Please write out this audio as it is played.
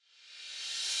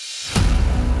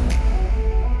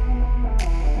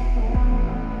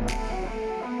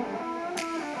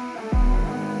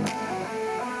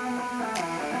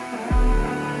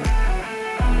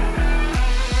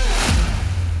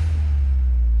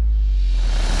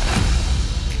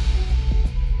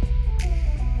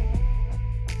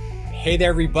Hey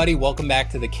there, everybody. Welcome back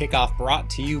to the Kickoff, brought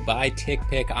to you by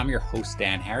TickPick. I'm your host,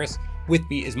 Dan Harris. With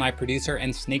me is my producer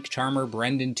and snake charmer,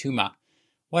 Brendan Tuma.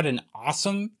 What an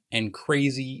awesome and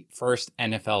crazy first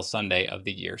NFL Sunday of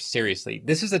the year. Seriously,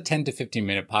 this is a 10 to 15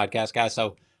 minute podcast, guys,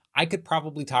 so I could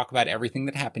probably talk about everything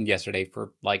that happened yesterday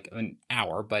for like an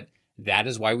hour, but that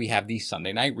is why we have the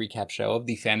Sunday night recap show of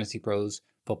the Fantasy Pros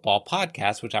Football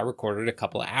Podcast, which I recorded a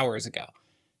couple of hours ago.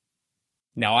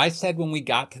 Now, I said when we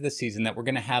got to the season that we're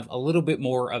going to have a little bit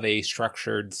more of a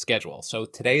structured schedule. So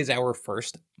today is our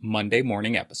first Monday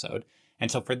morning episode.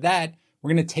 And so for that,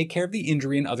 we're going to take care of the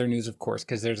injury and other news, of course,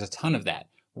 because there's a ton of that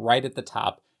right at the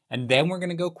top. And then we're going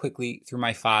to go quickly through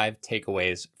my 5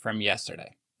 takeaways from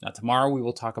yesterday. Now, tomorrow we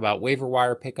will talk about waiver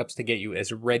wire pickups to get you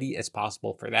as ready as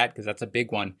possible for that, because that's a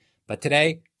big one. But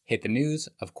today, hit the news,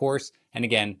 of course. And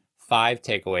again, 5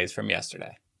 takeaways from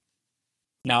yesterday.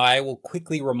 Now, I will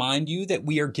quickly remind you that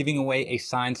we are giving away a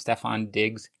signed Stefon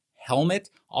Diggs helmet.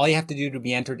 All you have to do to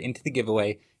be entered into the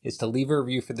giveaway is to leave a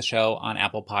review for the show on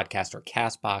Apple Podcast or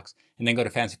CastBox, and then go to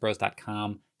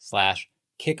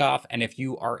fantasypros.com/kickoff. And if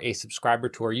you are a subscriber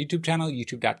to our YouTube channel,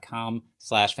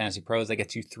 youtube.com/fantasypros, that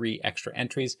gets you 3 extra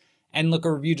entries. And look,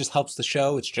 a review just helps the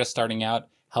show. It's just starting out,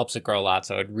 helps it grow a lot,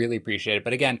 so I'd really appreciate it.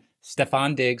 But again,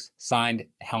 Stefon Diggs signed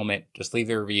helmet. Just leave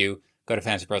the review. Go to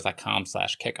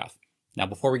fantasypros.com/kickoff. Now,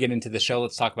 before we get into the show,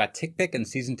 let's talk about TickPick and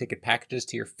season ticket packages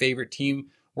to your favorite team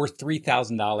worth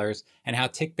 $3,000 and how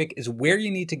TickPick is where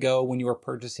you need to go when you are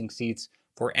purchasing seats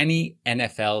for any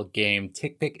NFL game.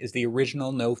 TickPick is the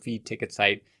original no-fee ticket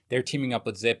site. They're teaming up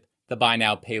with Zip, the buy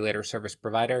now, pay later service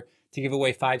provider, to give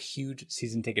away 5 huge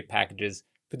season ticket packages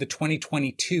for the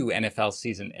 2022 NFL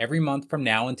season. Every month from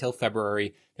now until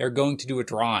February, they're going to do a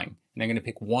drawing, and they're going to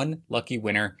pick one lucky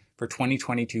winner for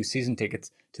 2022 season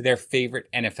tickets to their favorite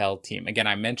NFL team. Again,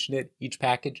 I mentioned it, each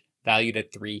package valued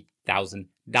at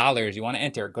 $3,000. You want to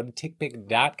enter, go to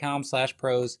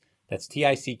tickpick.com/pros. That's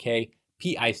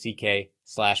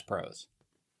TickPick/pros.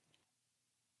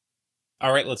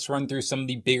 All right, let's run through some of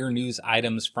the bigger news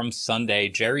items from Sunday.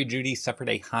 Jerry Jeudy suffered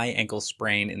a high ankle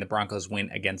sprain in the Broncos'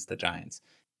 win against the Giants.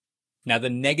 Now,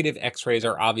 the negative x-rays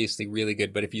are obviously really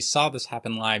good, but if you saw this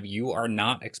happen live, you are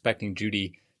not expecting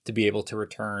Jeudy to be able to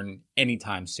return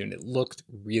anytime soon. It looked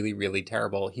really, really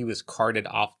terrible. He was carted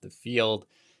off the field.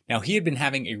 Now, he had been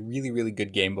having a really, really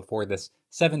good game before this.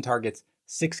 7 targets,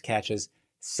 6 catches,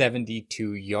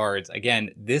 72 yards.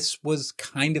 Again, this was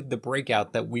kind of the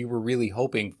breakout that we were really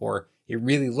hoping for. It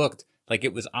really looked like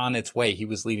it was on its way. He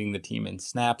was leading the team in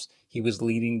snaps. He was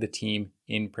leading the team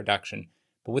in production.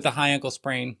 But with a high ankle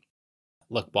sprain,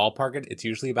 look, ballpark it, it's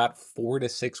usually about 4 to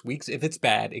 6 weeks. If it's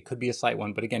bad, it could be a slight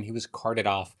one. But again, he was carted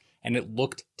off, and it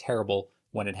looked terrible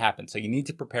when it happened. So you need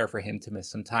to prepare for him to miss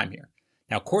some time here.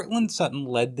 Now, Courtland Sutton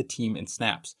led the team in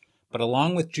snaps. But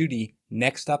along with Jeudy,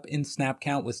 next up in snap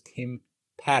count was Tim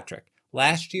Patrick.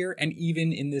 Last year, and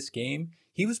even in this game,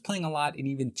 he was playing a lot in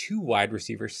even 2 wide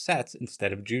receiver sets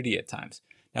instead of Jeudy at times.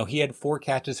 Now, he had 4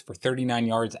 catches for 39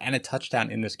 yards and a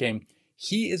touchdown in this game.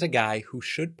 He is a guy who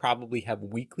should probably have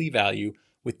weekly value,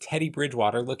 with Teddy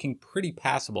Bridgewater looking pretty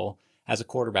passable as a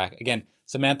quarterback. Again,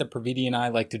 Samantha Previti and I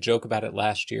like to joke about it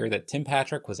last year that Tim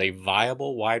Patrick was a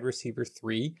viable wide receiver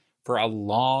 3 for a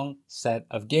long set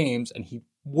of games, and he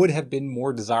would have been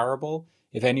more desirable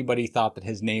if anybody thought that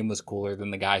his name was cooler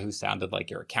than the guy who sounded like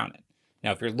your accountant.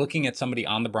 Now, if you're looking at somebody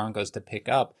on the Broncos to pick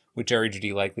up with Jerry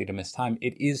Jeudy likely to miss time,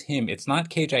 it is him. It's not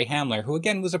KJ Hamler, who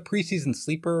again was a preseason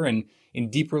sleeper, and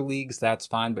in deeper leagues, that's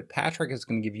fine, but Patrick is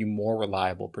going to give you more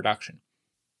reliable production.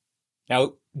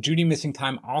 Now, Jeudy missing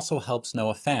time also helps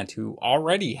Noah Fant, who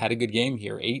already had a good game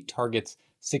here. 8 targets,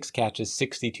 6 catches,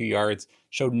 62 yards,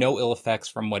 showed no ill effects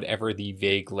from whatever the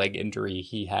vague leg injury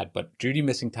he had, but Jeudy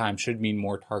missing time should mean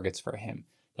more targets for him.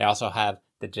 They also have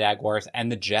the Jaguars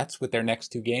and the Jets with their next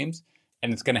 2 games,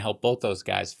 and it's going to help both those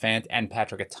guys, Fant and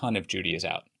Patrick, a ton if Jeudy is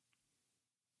out.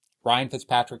 Ryan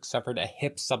Fitzpatrick suffered a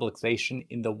hip subluxation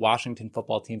in the Washington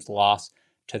football team's loss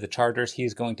to the Chargers. He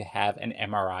is going to have an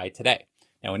MRI today.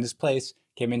 Now, in his place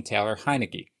came in Taylor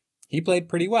Heinicke. He played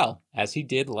pretty well, as he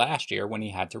did last year when he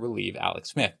had to relieve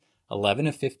Alex Smith. 11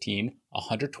 of 15,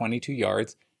 122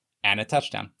 yards, and a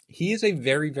touchdown. He is a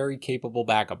very, very capable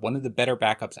backup, one of the better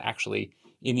backups actually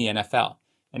in the NFL.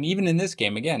 And even in this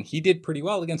game, again, he did pretty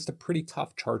well against a pretty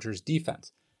tough Chargers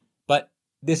defense. But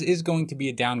this is going to be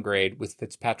a downgrade with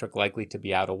Fitzpatrick likely to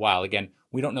be out a while. Again,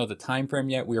 we don't know the time frame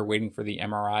yet. We are waiting for the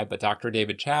MRI, but Dr.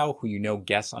 David Chow, who you know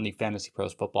guests on the Fantasy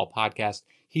Pros Football Podcast,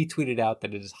 he tweeted out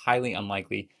that it is highly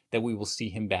unlikely that we will see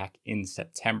him back in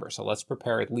September. So let's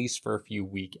prepare at least for a few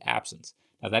week absence.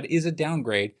 Now, that is a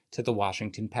downgrade to the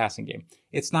Washington passing game.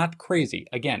 It's not crazy.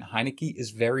 Again, Heinicke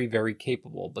is very, very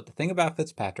capable. But the thing about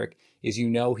Fitzpatrick is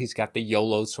he's got the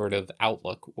YOLO sort of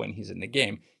outlook when he's in the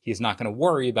game. He's not going to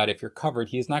worry about if you're covered.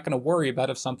 He's not going to worry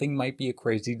about if something might be a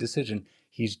crazy decision.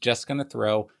 He's just going to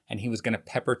throw, and he was going to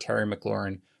pepper Terry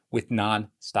McLaurin with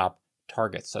non-stop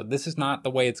targets. So this is not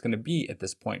the way it's going to be at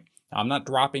this point. Now, I'm not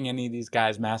dropping any of these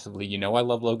guys massively. I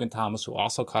love Logan Thomas, who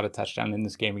also caught a touchdown in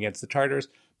this game against the Chargers,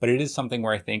 but it is something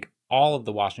where I think all of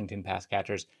the Washington pass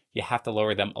catchers, you have to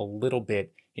lower them a little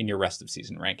bit in your rest of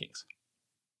season rankings.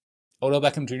 Odell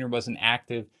Beckham Jr. wasn't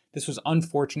active. This was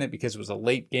unfortunate because it was a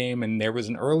late game, and there was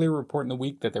an earlier report in the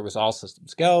week that there was all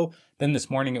systems go. Then this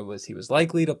morning he was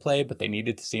likely to play, but they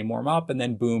needed to see him warm up, and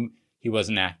then boom, he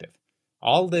wasn't active.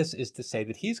 All this is to say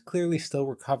that he's clearly still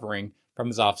recovering from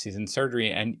his offseason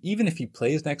surgery, and even if he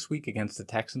plays next week against the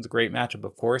Texans, great matchup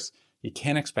of course, you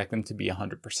can't expect him to be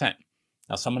 100%.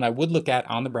 Now, someone I would look at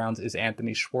on the Browns is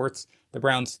Anthony Schwartz, the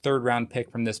Browns' third-round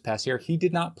pick from this past year. He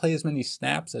did not play as many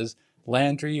snaps as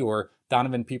Landry or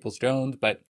Donovan Peoples-Jones,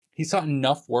 but he saw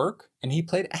enough work, and he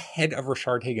played ahead of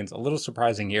Rashard Higgins, a little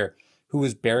surprising here, who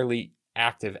was barely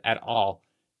active at all.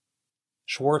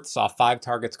 Schwartz saw 5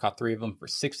 targets, caught 3 of them for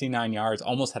 69 yards,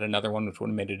 almost had another one, which would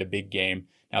have made it a big game.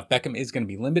 Now, if Beckham is going to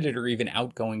be limited or even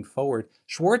out going forward,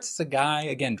 Schwartz is a guy,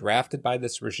 again, drafted by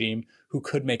this regime who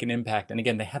could make an impact. And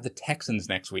again, they have the Texans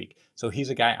next week, so he's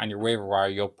a guy on your waiver wire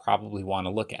you'll probably want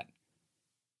to look at.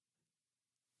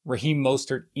 Raheem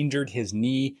Mostert injured his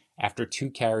knee after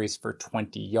 2 carries for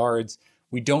 20 yards.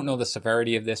 We don't know the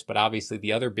severity of this, but obviously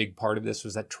the other big part of this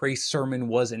was that Trey Sermon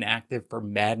was inactive for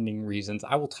maddening reasons.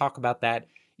 I will talk about that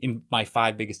in my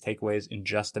 5 biggest takeaways in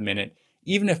just a minute.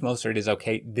 Even if Mostert is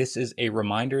okay, this is a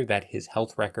reminder that his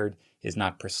health record is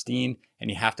not pristine, and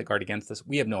you have to guard against this.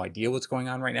 We have no idea what's going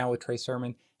on right now with Trey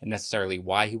Sermon and necessarily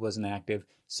why he wasn't active.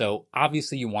 So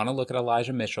obviously you want to look at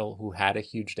Elijah Mitchell, who had a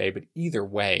huge day, but either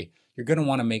way, you're going to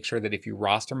want to make sure that if you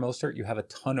roster Mostert, you have a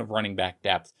ton of running back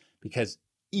depth, because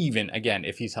even, again,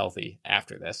 if he's healthy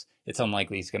after this, it's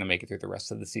unlikely he's going to make it through the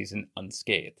rest of the season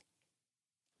unscathed.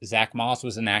 Zach Moss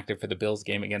was inactive for the Bills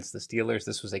game against the Steelers.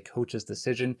 This was a coach's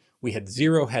decision. We had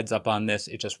 0 heads up on this.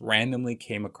 It just randomly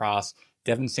came across.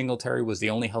 Devin Singletary was the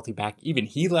only healthy back. Even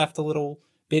he left a little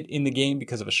bit in the game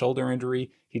because of a shoulder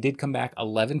injury. He did come back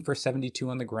 11 for 72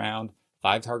 on the ground,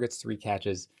 5 targets, 3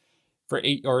 catches for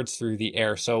 8 yards through the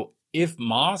air. So if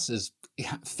Moss is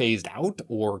phased out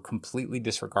or completely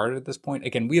disregarded at this point,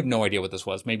 again, we have no idea what this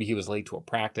was. Maybe he was late to a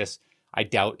practice. I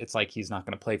doubt it's like he's not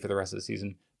going to play for the rest of the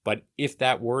season. But if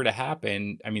that were to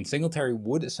happen, Singletary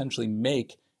would essentially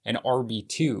make an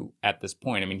RB2 at this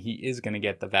point. He is going to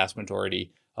get the vast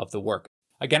majority of the work.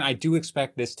 Again, I do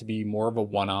expect this to be more of a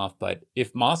one-off, but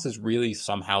if Moss is really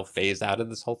somehow phased out of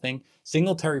this whole thing,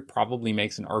 Singletary probably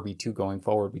makes an RB2 going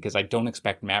forward, because I don't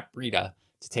expect Matt Breida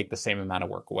to take the same amount of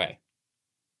work away.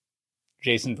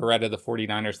 Jason Verrett of the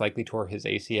 49ers likely tore his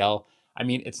ACL.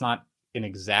 It's not an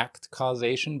exact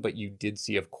causation, but you did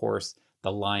see, of course,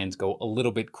 the Lions go a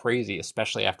little bit crazy,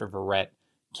 especially after Verrett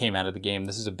came out of the game.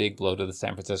 This is a big blow to the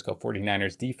San Francisco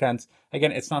 49ers defense.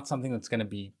 Again, it's not something that's going to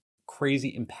be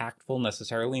crazy impactful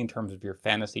necessarily in terms of your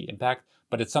fantasy impact,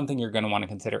 but it's something you're going to want to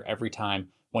consider every time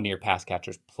one of your pass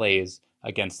catchers plays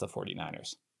against the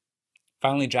 49ers.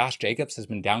 Finally, Josh Jacobs has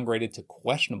been downgraded to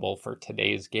questionable for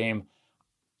today's game.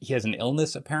 He has an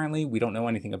illness, apparently. We don't know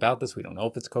anything about this. We don't know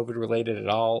if it's COVID related at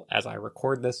all as I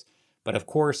record this. But of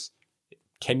course,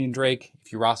 Kenyon Drake,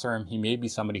 if you roster him, he may be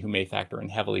somebody who may factor in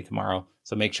heavily tomorrow.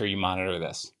 So make sure you monitor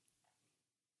this.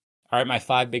 All right, my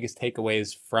 5 biggest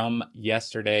takeaways from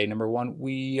yesterday. Number 1,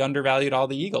 we undervalued all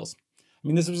the Eagles.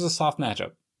 This was a soft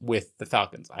matchup with the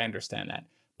Falcons. I understand that.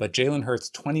 But Jalen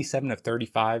Hurts, 27 of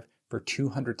 35 for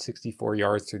 264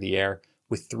 yards through the air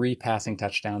with 3 passing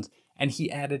touchdowns. And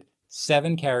he added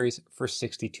 7 carries for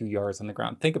 62 yards on the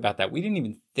ground. Think about that. We didn't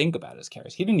even think about his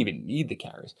carries. He didn't even need the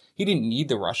carries. He didn't need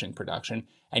the rushing production.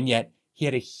 And yet he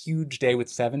had a huge day with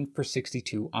 7 for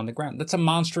 62 on the ground. That's a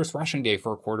monstrous rushing day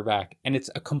for a quarterback. And it's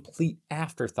a complete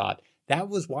afterthought. That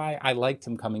was why I liked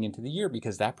him coming into the year,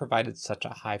 because that provided such a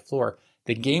high floor.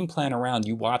 The game plan around,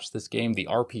 you watch this game, the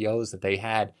RPOs that they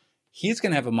had, he's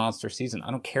going to have a monster season.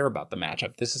 I don't care about the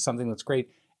matchup. This is something that's great.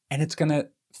 And it's going to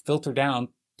filter down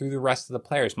through the rest of the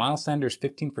players. Miles Sanders,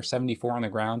 15 for 74 on the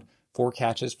ground, 4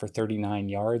 catches for 39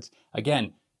 yards.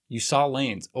 Again, you saw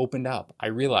lanes opened up. I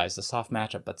realize the soft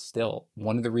matchup, but still,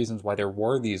 one of the reasons why there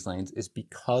were these lanes is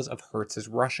because of Hurts'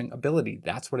 rushing ability.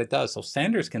 That's what it does. So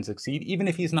Sanders can succeed even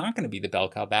if he's not going to be the bell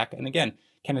cow back. And again,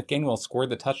 Kenneth Gainwell scored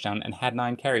the touchdown and had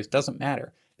 9 carries. Doesn't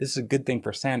matter. This is a good thing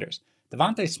for Sanders.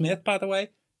 Devontae Smith, by the way,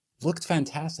 looked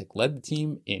fantastic, led the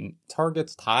team in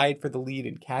targets, tied for the lead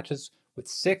in catches with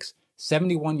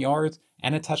 71 yards,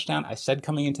 and a touchdown. I said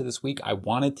coming into this week, I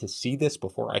wanted to see this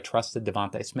before I trusted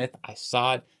Devontae Smith. I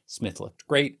saw it. Smith looked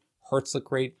great. Hurts looked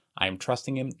great. I am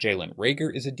trusting him. Jalen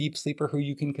Reagor is a deep sleeper who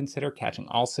you can consider, catching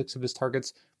all 6 of his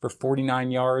targets for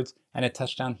 49 yards and a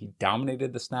touchdown. He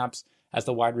dominated the snaps as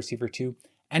the wide receiver too.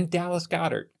 And Dallas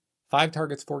Goedert, 5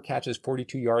 targets, 4 catches,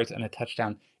 42 yards, and a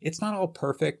touchdown. It's not all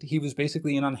perfect. He was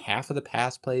basically in on half of the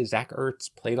pass plays. Zach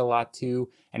Ertz played a lot too,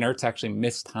 and Ertz actually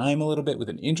missed time a little bit with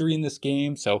an injury in this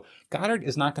game. So Goedert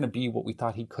is not going to be what we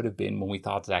thought he could have been when we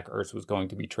thought Zach Ertz was going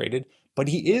to be traded. But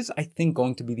he is, I think,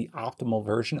 going to be the optimal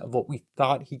version of what we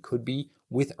thought he could be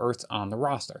with Ertz on the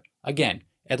roster. Again,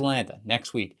 Atlanta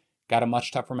next week. Got a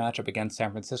much tougher matchup against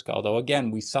San Francisco, although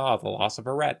again, we saw the loss of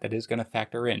Verrett that is going to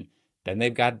factor in. Then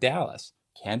they've got Dallas.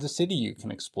 Kansas City you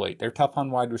can exploit. They're tough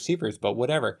on wide receivers, but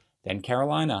whatever. Then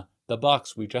Carolina, the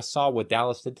Bucs. We just saw what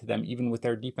Dallas did to them, even with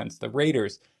their defense. The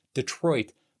Raiders,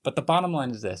 Detroit. But the bottom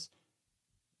line is this.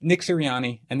 Nick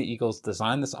Sirianni and the Eagles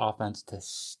designed this offense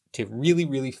to really,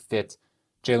 really fit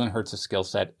Jalen Hurts' skill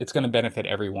set. It's going to benefit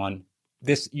everyone.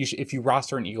 If you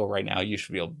roster an Eagle right now, you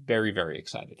should feel very, very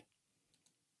excited.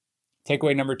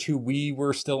 Takeaway number 2, we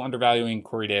were still undervaluing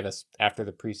Corey Davis after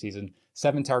the preseason.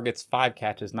 7 targets, 5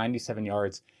 catches, 97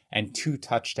 yards, and 2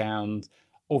 touchdowns,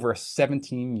 over a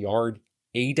 17-yard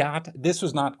ADOT. This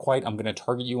was not quite, I'm going to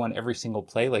target you on every single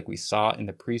play like we saw in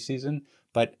the preseason,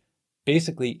 but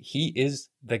basically he is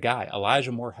the guy.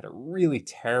 Elijah Moore had a really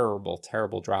terrible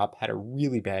drop, had a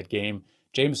really bad game.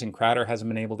 Jamison Crowder hasn't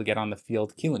been able to get on the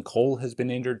field. Keelan Cole has been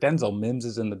injured. Denzel Mims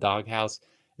is in the doghouse.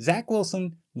 Zach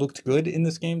Wilson looked good in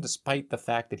this game despite the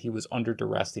fact that he was under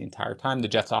duress the entire time. The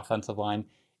Jets' offensive line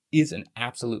is an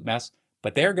absolute mess,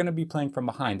 but they're going to be playing from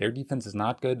behind. Their defense is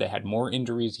not good. They had more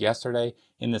injuries yesterday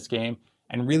in this game,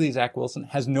 and really Zach Wilson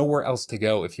has nowhere else to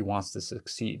go if he wants to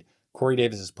succeed. Corey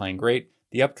Davis is playing great.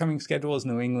 The upcoming schedule is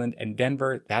New England and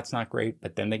Denver. That's not great,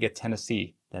 but then they get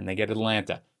Tennessee. Then they get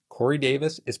Atlanta. Corey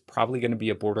Davis is probably going to be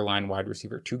a borderline wide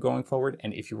receiver 2 going forward,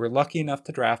 and if you were lucky enough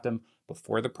to draft him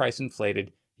before the price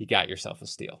inflated, you got yourself a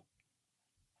steal.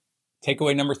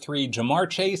 Takeaway number 3, Ja'Marr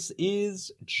Chase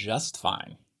is just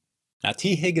fine. Now,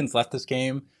 T. Higgins left this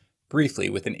game briefly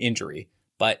with an injury,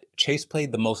 but Chase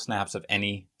played the most snaps of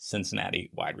any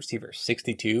Cincinnati wide receiver,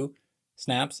 62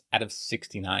 snaps out of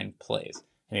 69 plays.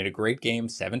 And he had a great game,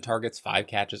 7 targets, 5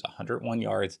 catches, 101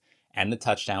 yards, and the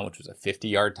touchdown, which was a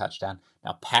 50-yard touchdown.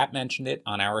 Now, Pat mentioned it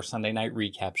on our Sunday night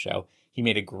recap show. He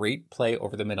made a great play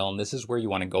over the middle, and this is where you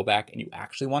want to go back and you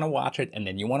actually want to watch it, and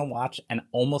then you want to watch an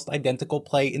almost identical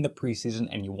play in the preseason,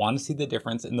 and you want to see the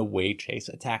difference in the way Chase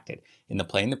attacked it. In the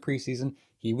play in the preseason,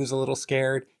 he was a little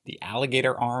scared. The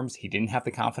alligator arms, he didn't have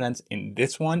the confidence. In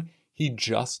this one, he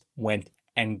just went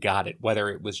and got it. Whether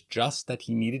it was just that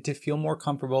he needed to feel more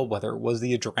comfortable, whether it was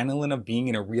the adrenaline of being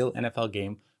in a real NFL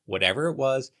game, whatever it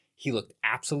was, he looked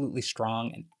absolutely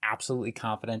strong and absolutely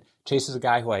confident. Chase is a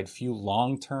guy who I had few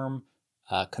long-term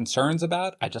concerns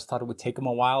about. I just thought it would take him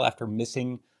a while after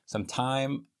missing some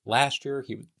time last year.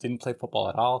 He didn't play football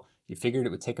at all. You figured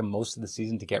it would take him most of the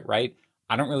season to get right.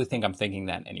 I don't really think I'm thinking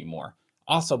that anymore.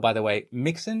 Also, by the way,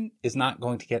 Mixon is not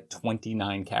going to get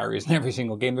 29 carries in every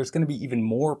single game. There's going to be even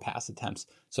more pass attempts.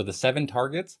 So the 7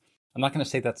 targets, I'm not going to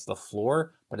say that's the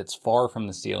floor, but it's far from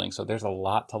the ceiling. So there's a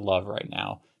lot to love right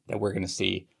now that we're going to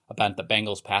see about the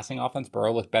Bengals passing offense.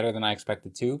 Burrow looked better than I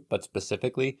expected to, but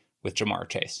specifically with Ja'Marr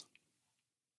Chase.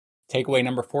 Takeaway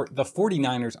number 4, the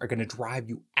 49ers are going to drive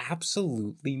you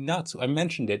absolutely nuts. I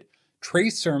mentioned it. Trey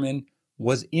Sermon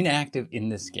was inactive in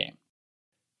this game.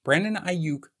 Brandon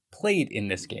Ayuk played in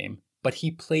this game, but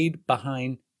he played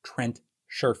behind Trent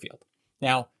Sherfield.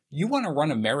 Now, you want to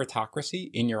run a meritocracy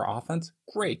in your offense?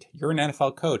 Great. You're an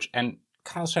NFL coach, and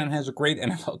Kyle Shanahan is a great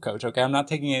NFL coach, okay? I'm not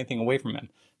taking anything away from him.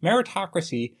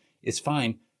 Meritocracy is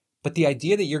fine, but the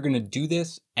idea that you're going to do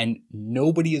this and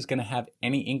nobody is going to have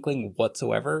any inkling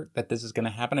whatsoever that this is going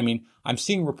to happen. I mean, I'm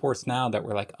seeing reports now that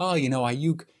were like, oh,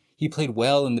 Ayuk, he played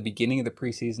well in the beginning of the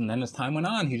preseason. Then as time went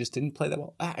on, he just didn't play that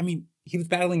well. I mean, he was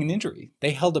battling an injury.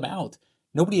 They held him out.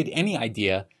 Nobody had any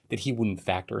idea that he wouldn't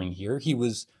factor in here. He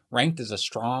was ranked as a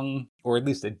strong, or at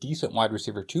least a decent wide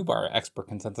receiver 2 bar expert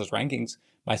consensus rankings,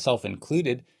 myself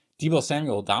included. Deebo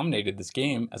Samuel dominated this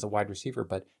game as a wide receiver,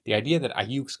 but the idea that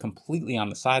Ayuk's completely on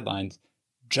the sidelines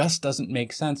just doesn't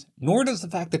make sense, nor does the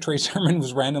fact that Trey Sermon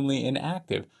was randomly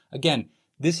inactive. Again,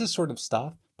 this is sort of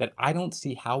stuff that I don't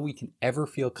see how we can ever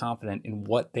feel confident in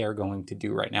what they're going to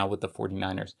do right now with the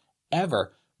 49ers.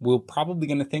 Ever. We're probably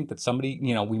going to think that somebody,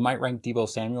 we might rank Deebo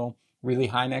Samuel really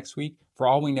high next week, for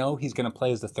all we know, he's going to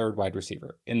play as the third wide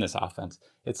receiver in this offense.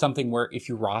 It's something where if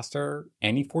you roster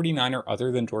any 49er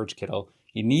other than George Kittle,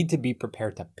 you need to be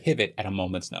prepared to pivot at a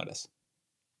moment's notice.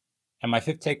 And my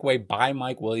fifth takeaway, buy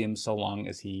Mike Williams so long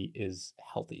as he is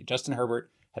healthy. Justin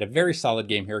Herbert had a very solid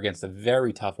game here against a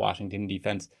very tough Washington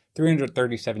defense,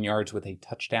 337 yards with a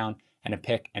touchdown and a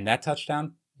pick. And that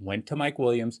touchdown went to Mike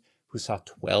Williams, who saw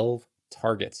 12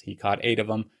 targets. He caught 8 of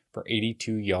them for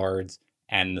 82 yards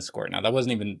and the score. Now, he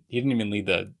didn't even lead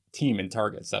the team in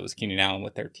targets. That was Keenan Allen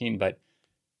with 13. But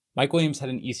Mike Williams had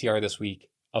an ECR this week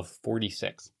of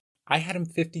 46. I had him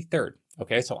 53rd.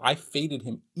 Okay, so I faded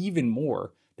him even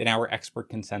more than our expert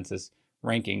consensus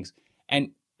rankings.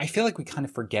 And I feel like we kind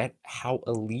of forget how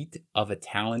elite of a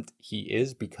talent he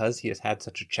is because he has had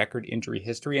such a checkered injury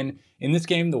history. And in this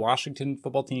game, the Washington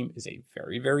football team is a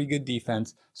very, very good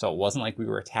defense. So it wasn't like we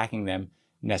were attacking them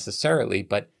necessarily.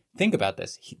 But think about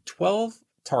this. 12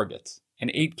 targets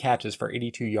and 8 catches for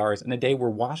 82 yards in a day where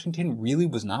Washington really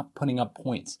was not putting up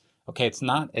points. Okay, it's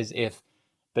not as if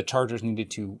the Chargers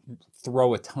needed to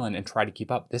throw a ton and try to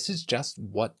keep up. This is just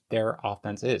what their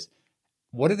offense is.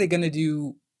 What are they going to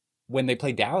do when they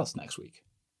play Dallas next week?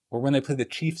 Or when they play the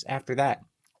Chiefs after that?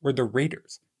 Or the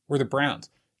Raiders? Or the Browns?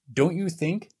 Don't you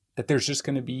think that there's just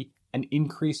going to be an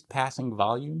increased passing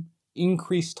volume,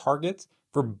 increased targets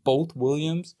for both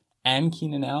Williams and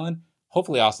Keenan Allen?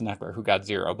 Hopefully Austin Eckler, who got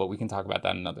 0, but we can talk about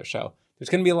that in another show. There's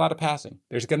going to be a lot of passing.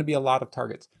 There's going to be a lot of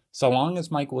targets. So long as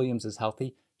Mike Williams is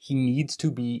healthy, he needs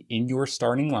to be in your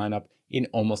starting lineup in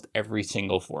almost every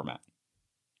single format.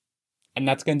 And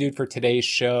that's going to do it for today's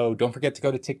show. Don't forget to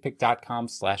go to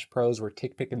tickpick.com/pros, where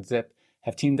TickPick and Zip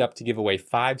have teamed up to give away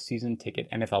 5 season ticket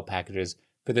NFL packages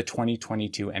for the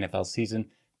 2022 NFL season.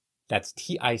 That's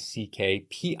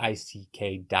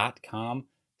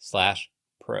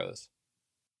tickpick.com/pros.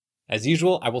 As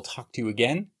usual, I will talk to you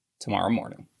again tomorrow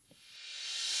morning.